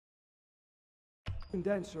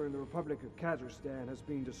Condenser in the Republic of Kazakhstan has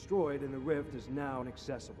been destroyed and the rift is now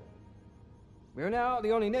inaccessible. We are now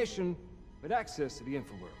the only nation with access to the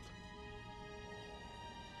Infraworld.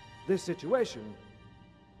 This situation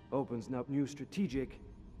opens up new strategic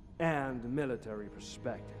and military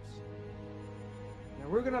perspectives. Now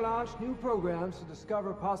we're gonna launch new programs to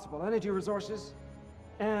discover possible energy resources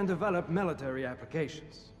and develop military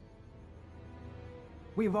applications.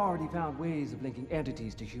 We've already found ways of linking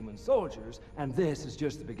entities to human soldiers, and this is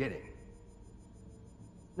just the beginning.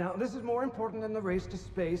 Now, this is more important than the race to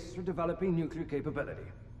space or developing nuclear capability.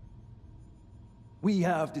 We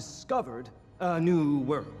have discovered a new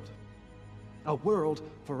world. A world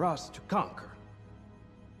for us to conquer.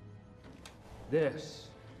 This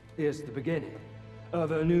is the beginning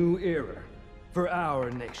of a new era for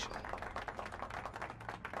our nation.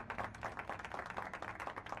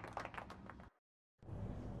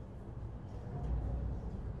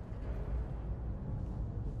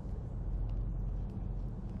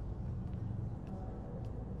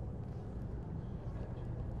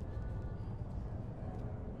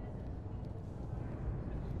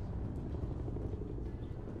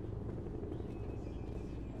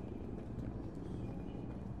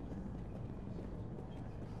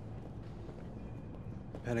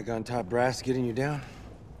 Pentagon top brass getting you down?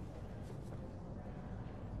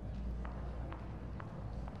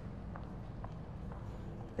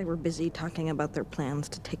 They were busy talking about their plans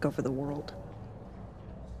to take over the world.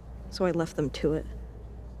 So I left them to it.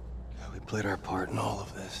 We played our part in all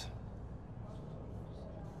of this.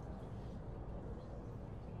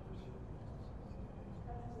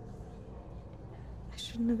 I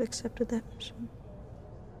shouldn't have accepted that mission.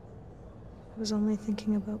 I was only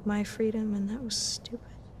thinking about my freedom, and that was stupid.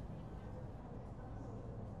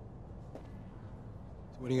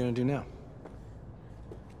 So what are you gonna do now?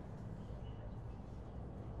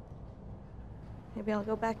 Maybe I'll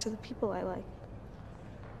go back to the people I like.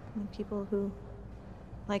 And the people who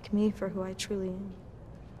like me for who I truly am.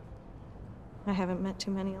 I haven't met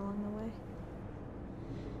too many along the way.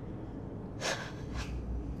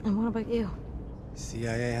 And what about you?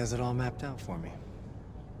 CIA has it all mapped out for me.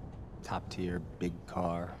 Top tier, big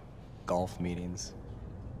car, golf meetings.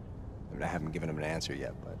 I mean, I haven't given him an answer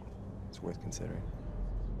yet, but it's worth considering.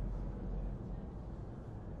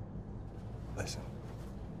 Listen,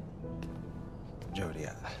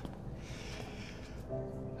 Jodie,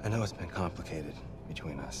 I know it's been complicated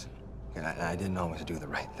between us, and I didn't always do the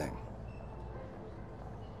right thing.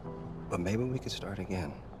 But maybe we could start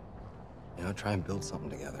again. You know, try and build something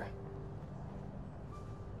together.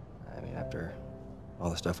 I mean, after all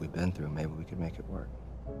the stuff we've been through, maybe we could make it work.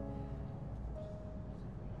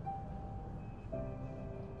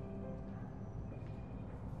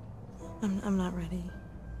 I'm not ready.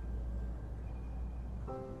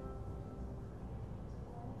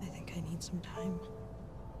 I think I need some time.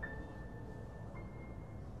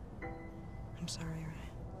 I'm sorry,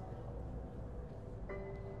 Ryan.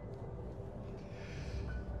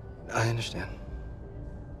 I understand.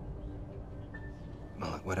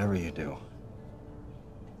 Well, look, whatever you do,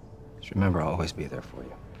 just remember I'll always be there for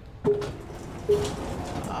you.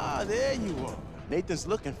 Ah, there you are. Nathan's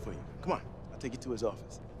looking for you. Come on, I'll take you to his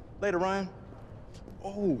office. Later, Ryan.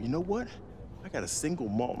 Oh, you know what? I got a single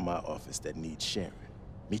malt in my office that needs sharing.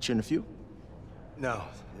 Meet you in a few? No,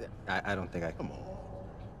 I don't think I can. Come on.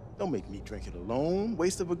 Don't make me drink it alone.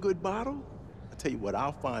 Waste of a good bottle. I'll tell you what,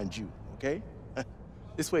 I'll find you, okay?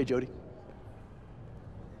 This way, Jodie.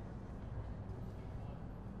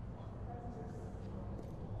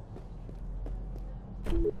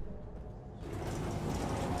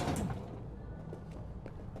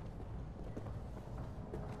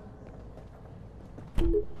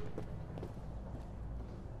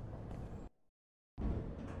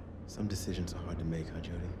 Some decisions are hard to make, huh,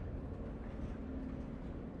 Jodie?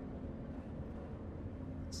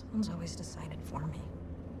 Someone's always decided for me.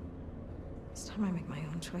 It's time I make my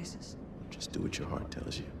own choices. Just do what your heart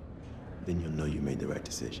tells you. Then you'll know you made the right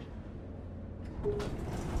decision.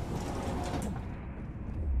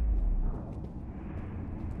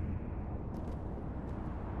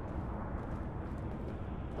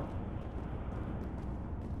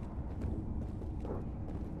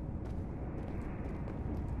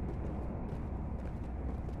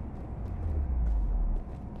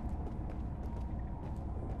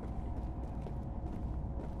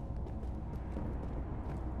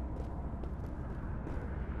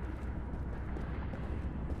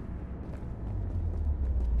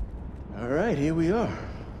 All right, here we are.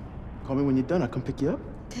 Call me when you're done. I'll come pick you up.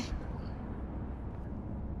 Okay.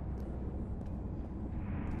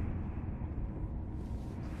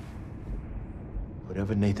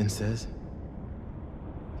 Whatever Nathan says,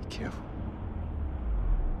 Thank you.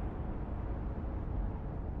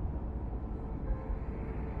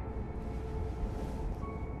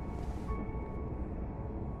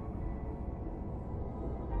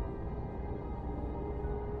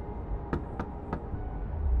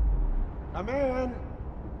 Come in.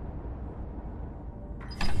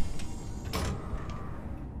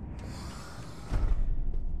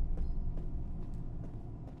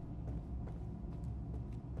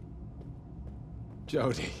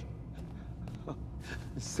 Jodie. I'm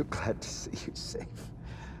so glad to see you safe.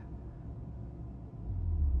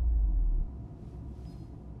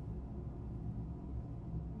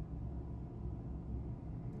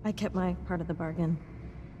 I kept my part of the bargain.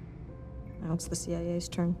 Now it's the CIA's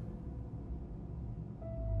turn.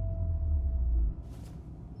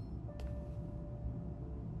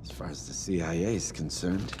 As far as the CIA is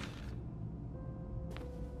concerned,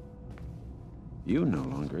 you no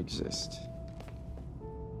longer exist.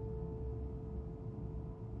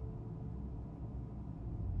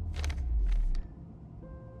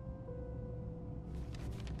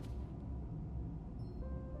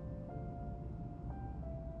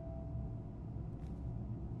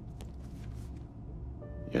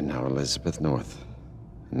 You're now Elizabeth North.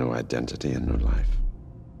 A new identity, a new life.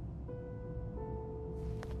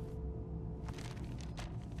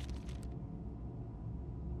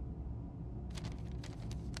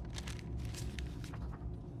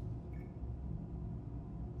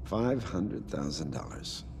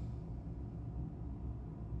 $500,000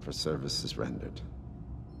 for services rendered.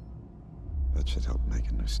 That should help make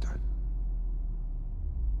a new start.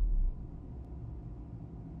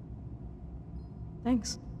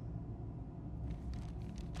 Thanks.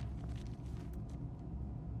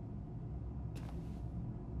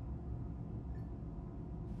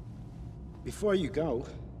 Before you go,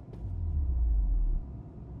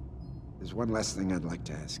 there's one last thing I'd like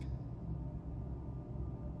to ask.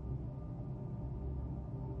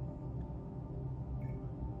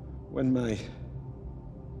 When my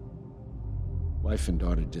wife and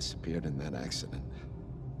daughter disappeared in that accident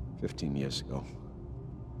 15 years ago,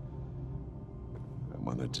 I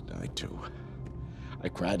wanted to die too. I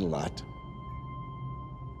cried a lot,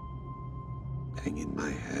 banging my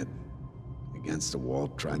head against the wall,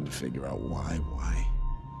 trying to figure out why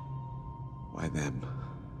them?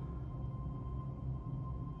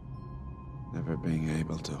 Never being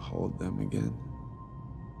able to hold them again.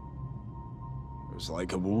 It was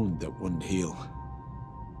like a wound that wouldn't heal.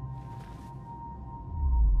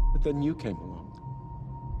 But then you came along.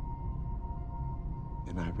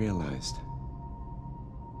 And I realized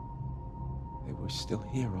they were still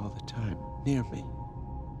here all the time, near me.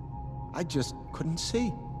 I just couldn't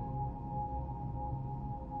see.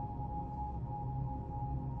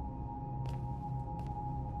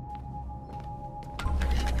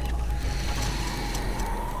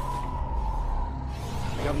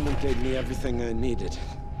 The government gave me everything I needed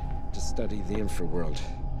to study the infraworld.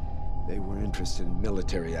 They were interested in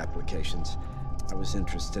military applications. I was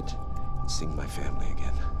interested in seeing my family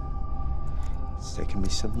again. It's taken me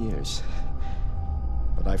some years,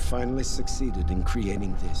 but I finally succeeded in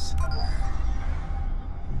creating this.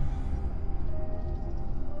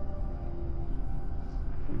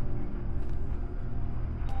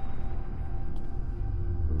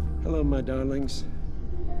 Hello, my darlings.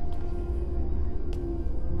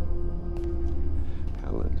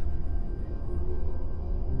 Helen.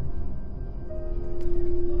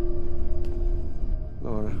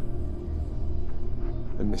 Laura.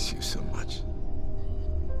 I miss you so much.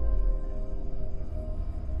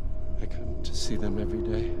 I come to see them every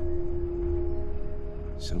day.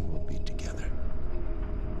 Soon we'll be together.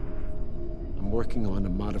 I'm working on a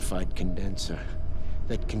modified condenser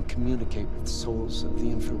that can communicate with souls of the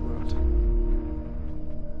infraworld.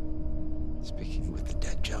 Speaking with the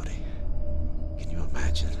dead, Jodie. Can you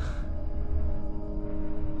imagine?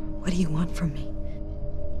 What do you want from me?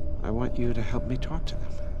 I want you to help me talk to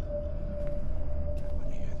them. I want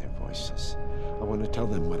to hear their voices. I want to tell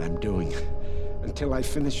them what I'm doing. Until I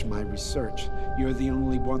finish my research, you're the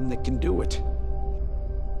only one that can do it.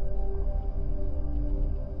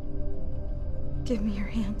 Give me your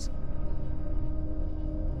hands.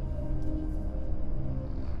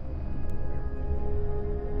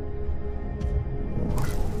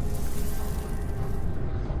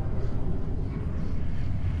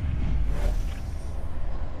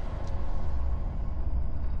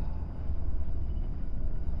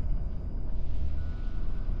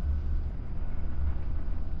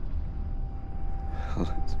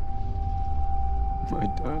 My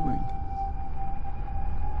darling.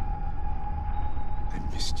 I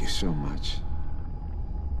missed you so much.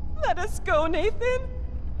 Let us go, Nathan.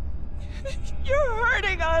 You're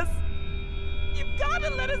hurting us! You've got to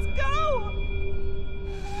let us go!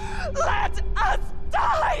 Let us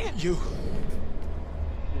die! You're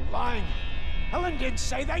lying. Helen didn't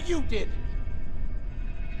say that, you did.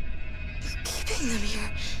 You're keeping them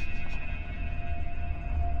here.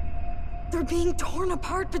 They're being torn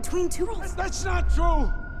apart between two worlds. That's not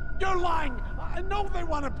true! You're lying! I know they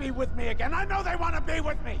want to be with me again. I know they want to be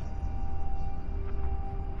with me!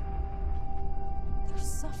 They're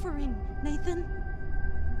suffering, Nathan.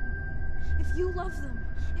 If you love them,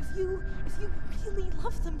 if you really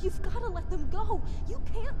love them, you've got to let them go. You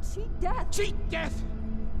can't cheat death. Cheat death!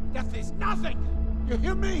 Death is nothing! You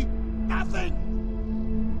hear me? Nothing!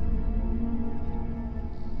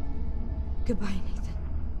 Goodbye, Nathan.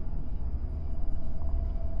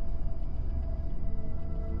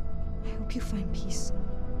 I hope you find peace.